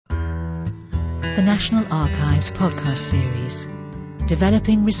The National Archives podcast series,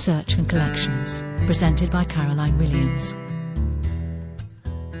 Developing Research and Collections, presented by Caroline Williams.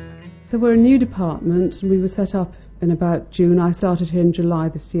 So we're a new department and we were set up in about June. I started here in July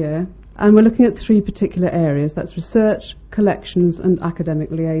this year. And we're looking at three particular areas. That's research, collections and academic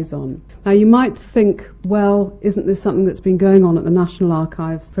liaison. Now you might think, well, isn't this something that's been going on at the National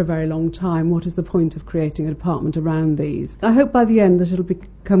Archives for a very long time? What is the point of creating a department around these? I hope by the end that it'll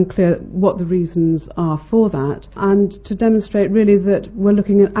become clear what the reasons are for that, and to demonstrate really that we're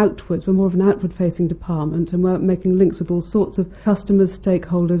looking at outwards. We're more of an outward-facing department, and we're making links with all sorts of customers,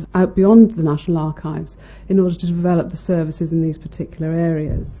 stakeholders out beyond the National Archives in order to develop the services in these particular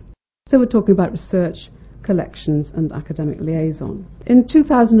areas. So we're talking about research, collections and academic liaison. In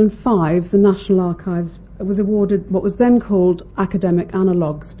 2005, the National Archives was awarded what was then called academic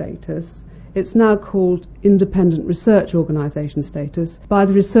analogue status. It's now called independent research organisation status by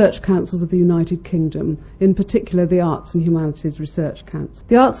the Research Councils of the United Kingdom, in particular the Arts and Humanities Research Council.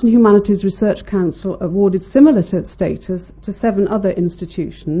 The Arts and Humanities Research Council awarded similar status to 7 other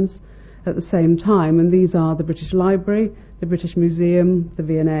institutions at the same time, and these are the British Library, the British Museum, the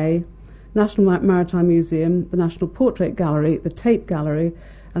V&A, National Maritime Museum, the National Portrait Gallery, the Tate Gallery,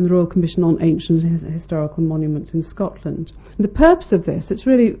 and the Royal Commission on Ancient and Historical Monuments in Scotland. And the purpose of this, it's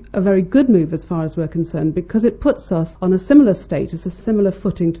really a very good move as far as we're concerned, because it puts us on a similar status, a similar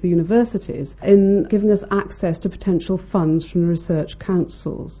footing to the universities in giving us access to potential funds from the research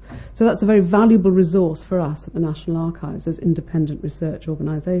councils. So that's a very valuable resource for us at the National Archives as independent research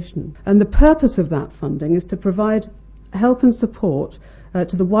organisation. And the purpose of that funding is to provide help and support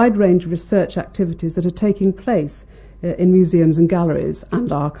to the wide range of research activities that are taking place in museums and galleries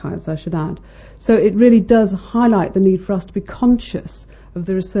and archives, I should add. So it really does highlight the need for us to be conscious of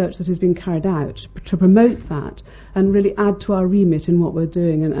the research that is being carried out, to promote that and really add to our remit in what we're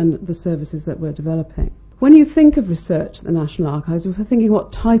doing and the services that we're developing. When you think of research at the National Archives, if we're thinking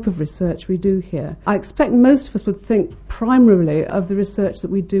what type of research we do here, I expect most of us would think primarily of the research that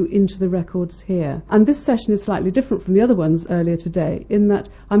we do into the records here. And this session is slightly different from the other ones earlier today, in that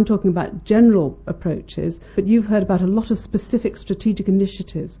I'm talking about general approaches, but you've heard about a lot of specific strategic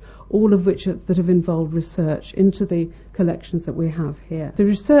initiatives, all of which that have involved research into the collections that we have here. So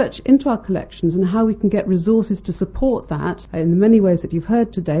research into our collections and how we can get resources to support that in the many ways that you've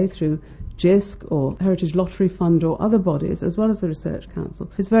heard today through JISC or Heritage Lottery Fund or other bodies, as well as the Research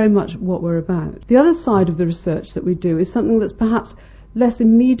Council, is very much what we're about. The other side of the research that we do is something that's perhaps less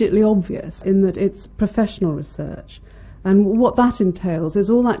immediately obvious, in that it's professional research. And what that entails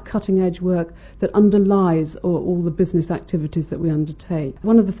is all that cutting-edge work that underlies all the business activities that we undertake.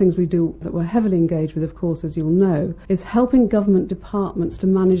 One of the things we do that we're heavily engaged with, of course, as you'll know, is helping government departments to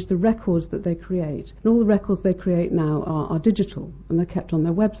manage the records that they create. And all the records they create now are digital, and they're kept on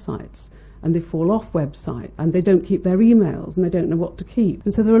their websites. And they fall off website, and they don't keep their emails, and they don't know what to keep.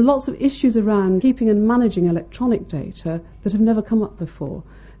 And so there are lots of issues around keeping and managing electronic data that have never come up before.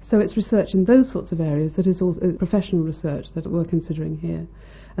 So it's research in those sorts of areas that is also professional research that we're considering here.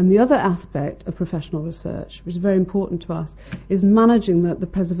 And the other aspect of professional research, which is very important to us, is managing the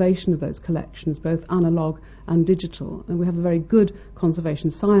preservation of those collections, both analogue and digital. And we have a very good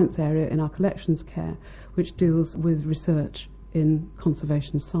conservation science area in our collections care, which deals with research in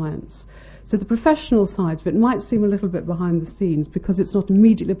conservation science. So the professional sides of it might seem a little bit behind the scenes because it's not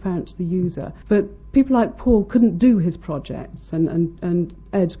immediately apparent to the user. But people like Paul couldn't do his projects and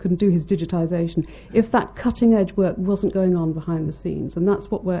Ed couldn't do his digitisation if that cutting edge work wasn't going on behind the scenes. And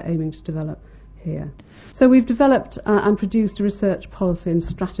that's what we're aiming to develop here. So we've developed and produced a research policy and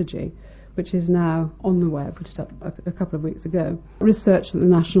strategy, which is now on the web. We put it up a couple of weeks ago. Research at the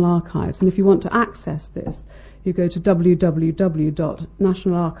National Archives. And if you want to access this, you go to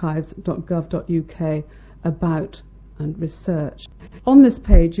www.nationalarchives.gov.uk about and research. On this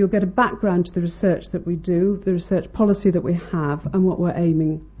page you'll get a background to the research that we do, the research policy that we have and what we're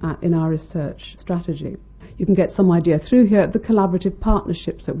aiming at in our research strategy. You can get some idea through here of the collaborative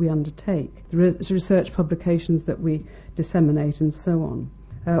partnerships that we undertake, the research publications that we disseminate and so on.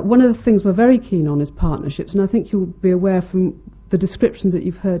 One of the things we're very keen on is partnerships, and I think you'll be aware from the descriptions that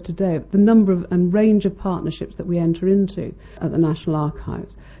you've heard today, the number of and range of partnerships that we enter into at the National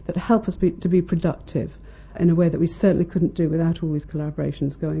Archives that help us to be productive in a way that we certainly couldn't do without all these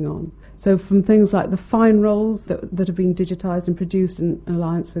collaborations going on. So from things like the fine rolls that have been digitised and produced in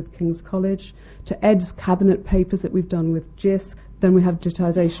alliance with King's College, to Ed's cabinet papers that we've done with JISC, then we have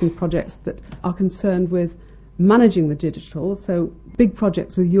digitisation projects that are concerned with managing the digital, so big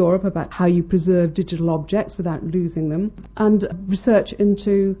projects with Europe about how you preserve digital objects without losing them, and research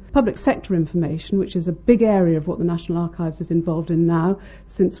into public sector information, which is a big area of what the National Archives is involved in now,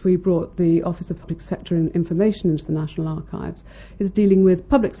 since we brought the Office of Public Sector Information into the National Archives, is dealing with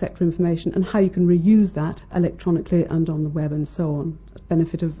public sector information and how you can reuse that electronically and on the web and so on.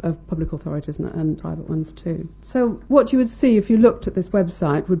 Benefit of public authorities and private ones too. So what you would see if you looked at this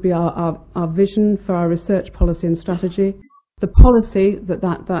website would be our vision for our research policy and strategy, the policy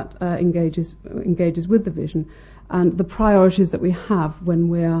that engages with the vision, and the priorities that we have when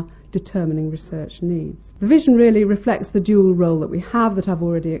we are determining research needs. The vision really reflects the dual role that we have that I've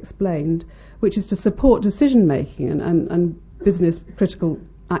already explained, which is to support decision making and business critical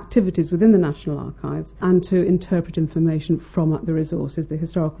activities within the National Archives and to interpret information from the resources, the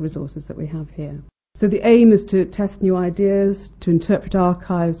historical resources that we have here. So the aim is to test new ideas, to interpret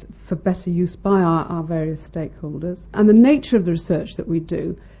archives for better use by our various stakeholders. And the nature of the research that we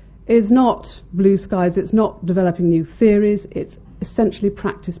do is not blue skies, it's not developing new theories, it's essentially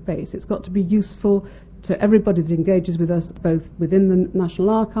practice-based. It's got to be useful to everybody that engages with us, both within the National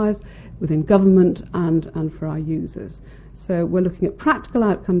Archives, within government and for our users. So we're looking at practical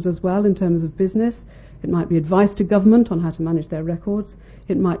outcomes as well in terms of business. It might be advice to government on how to manage their records.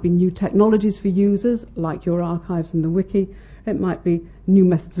 It might be new technologies for users, like your archives and the wiki. It might be new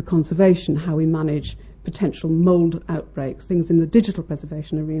methods of conservation, how we manage potential mould outbreaks, things in the digital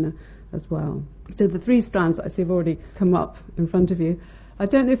preservation arena as well. So the three strands that I see have already come up in front of you. I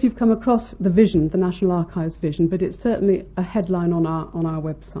don't know if you've come across the vision, the National Archives vision, but it's certainly a headline on our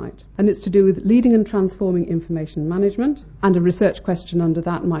website. And it's to do with leading and transforming information management. And a research question under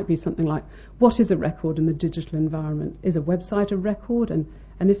that might be something like, what is a record in the digital environment? Is a website a record? And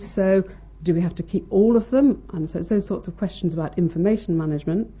if so, do we have to keep all of them? And so it's those sorts of questions about information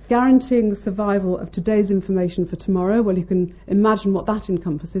management. Guaranteeing the survival of today's information for tomorrow. Well, you can imagine what that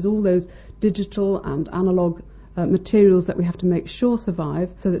encompasses, all those digital and analogue materials that we have to make sure survive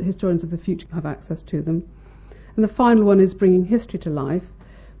so that historians of the future have access to them. And the final one is bringing history to life,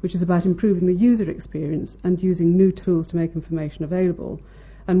 which is about improving the user experience and using new tools to make information available.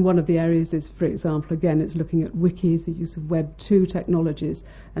 And one of the areas is, for example, again, it's looking at wikis, the use of Web 2 technologies,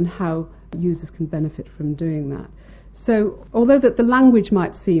 and how users can benefit from doing that. So although that the language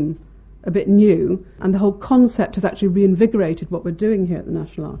might seem a bit new, and the whole concept has actually reinvigorated what we're doing here at the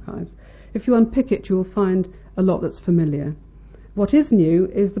National Archives, if you unpick it, you'll find a lot that's familiar. What is new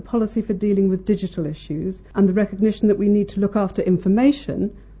is the policy for dealing with digital issues and the recognition that we need to look after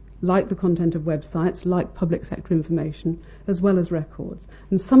information, like the content of websites, like public sector information, as well as records.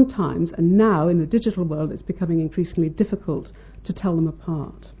 And sometimes, and now in the digital world, it's becoming increasingly difficult to tell them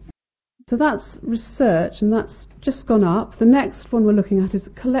apart. So that's research, and that's just gone up. The next one we're looking at is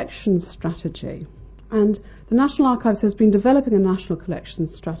collections strategy. And the National Archives has been developing a national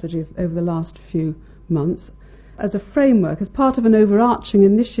collections strategy over the last few months as a framework, as part of an overarching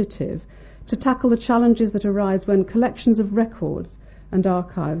initiative to tackle the challenges that arise when collections of records and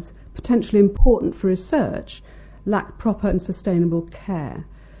archives, potentially important for research, lack proper and sustainable care.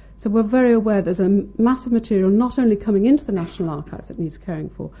 So we're very aware there's a massive material not only coming into the National Archives that needs caring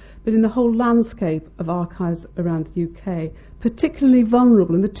for, but in the whole landscape of archives around the UK, particularly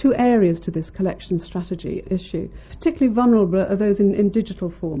vulnerable in the two areas to this collection strategy issue. Particularly vulnerable are those in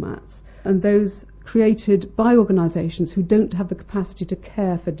digital formats and those created by organisations who don't have the capacity to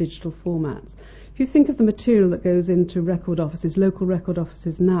care for digital formats. If you think of the material that goes into record offices, local record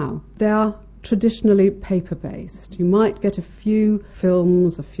offices now, they are traditionally paper-based. You might get a few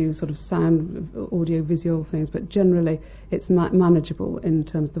films, a few sort of sound, audio-visual things, but generally it's manageable in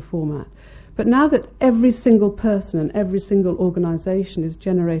terms of the format. But now that every single person and every single organisation is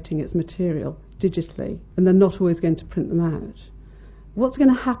generating its material digitally, and they're not always going to print them out, what's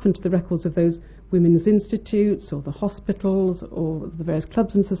going to happen to the records of those women's institutes or the hospitals or the various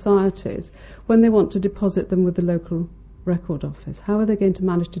clubs and societies when they want to deposit them with the local record office? How are they going to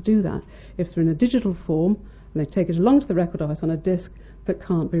manage to do that if they're in a digital form and they take it along to the record office on a disc that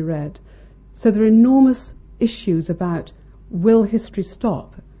can't be read? So there are enormous issues about, will history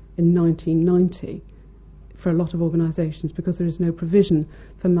stop in 1990 for a lot of organisations because there is no provision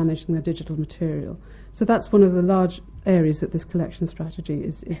for managing their digital material. So that's one of the large areas that this collection strategy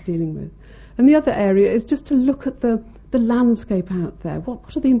is dealing with. And the other area is just to look at the landscape out there.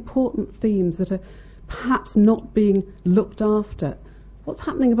 What are the important themes that are perhaps not being looked after? What's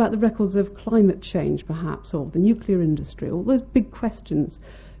happening about the records of climate change, perhaps, or the nuclear industry, all those big questions?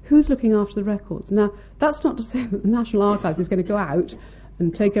 Who's looking after the records? Now, that's not to say that the National Archives is going to go out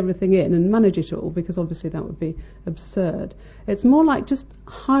and take everything in and manage it all, because obviously that would be absurd. It's more like just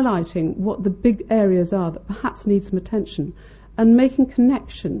highlighting what the big areas are that perhaps need some attention and making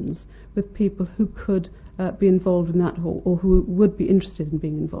connections with people who could be involved in that or who would be interested in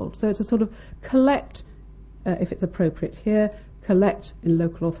being involved. So it's a sort of collect, if it's appropriate here, collect in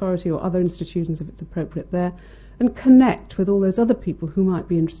local authority or other institutions if it's appropriate there, and connect with all those other people who might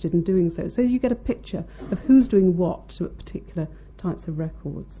be interested in doing so. So you get a picture of who's doing what to particular types of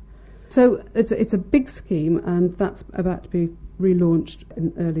records. So it's a big scheme, and that's about to be relaunched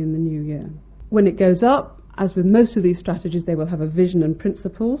early in the new year. When it goes up, as with most of these strategies, they will have a vision and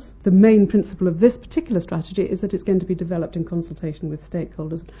principles. The main principle of this particular strategy is that it's going to be developed in consultation with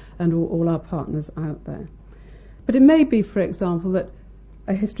stakeholders and all our partners out there. But it may be, for example, that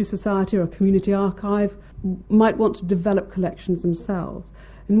a history society or a community archive might want to develop collections themselves,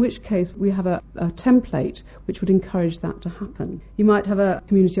 in which case we have a template which would encourage that to happen. You might have a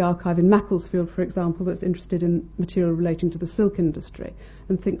community archive in Macclesfield, for example, that's interested in material relating to the silk industry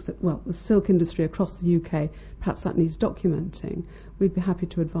and thinks that, well, the silk industry across the UK, perhaps that needs documenting. We'd be happy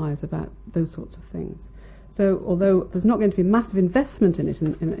to advise about those sorts of things. So although there's not going to be massive investment in it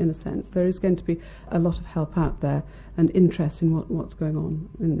in a sense, there is going to be a lot of help out there and interest in what's going on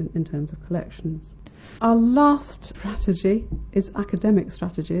in terms of collections. Our last strategy is academic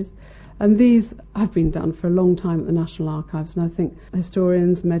strategies, and these have been done for a long time at the National Archives, and I think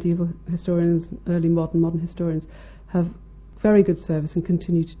historians, medieval historians, early modern historians have very good service and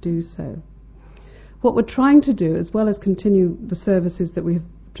continue to do so. What we're trying to do, as well as continue the services that we've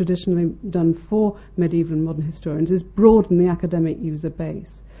traditionally done for medieval and modern historians, is broaden the academic user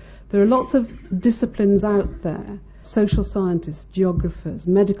base. There are lots of disciplines out there, social scientists, geographers,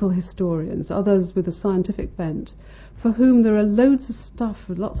 medical historians, others with a scientific bent, for whom there are loads of stuff,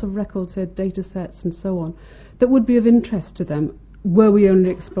 lots of records here, data sets and so on, that would be of interest to them were we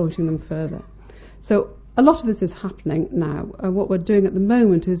only exploiting them further. So a lot of this is happening now. What we're doing at the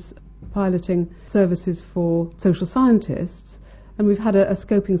moment is piloting services for social scientists, and we've had a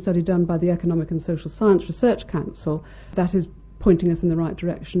scoping study done by the Economic and Social Science Research Council that is pointing us in the right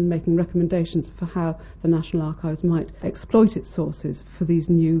direction, making recommendations for how the National Archives might exploit its sources for these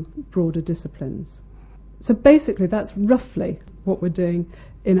new, broader disciplines. So basically that's roughly what we're doing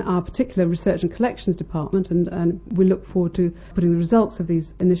in our particular research and collections department, and we look forward to putting the results of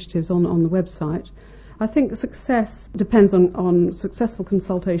these initiatives on the website. I think success depends on successful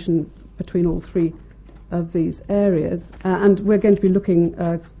consultation between all three of these areas, and we're going to be looking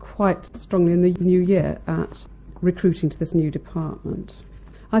quite strongly in the new year at recruiting to this new department.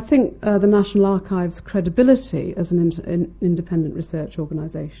 I think the National Archives' credibility as an independent research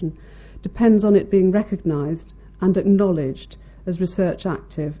organisation depends on it being recognised and acknowledged as research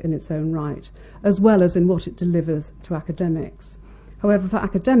active in its own right, as well as in what it delivers to academics. However, for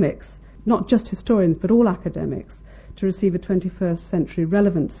academics, not just historians but all academics, to receive a 21st century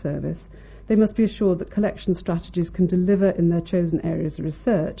relevant service, they must be assured that collection strategies can deliver in their chosen areas of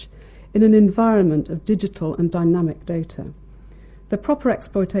research in an environment of digital and dynamic data. The proper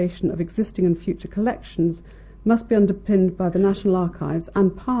exploitation of existing and future collections must be underpinned by the National Archives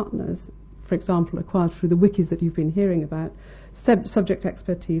and partners, for example, acquired through the wikis that you've been hearing about, subject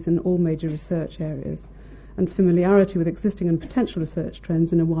expertise in all major research areas, and familiarity with existing and potential research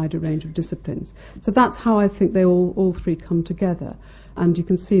trends in a wider range of disciplines. So that's how I think they all three come together. And you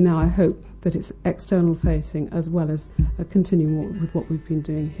can see now, I hope, that it's external facing as well as continuing with what we've been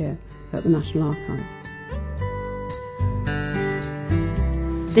doing here at the National Archives.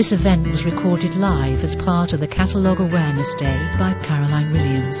 This event was recorded live as part of the Catalogue Awareness Day by Caroline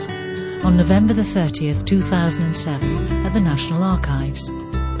Williams on November the 30th, 2007 at the National Archives.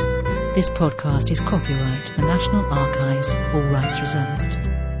 This podcast is copyright the National Archives, all rights reserved.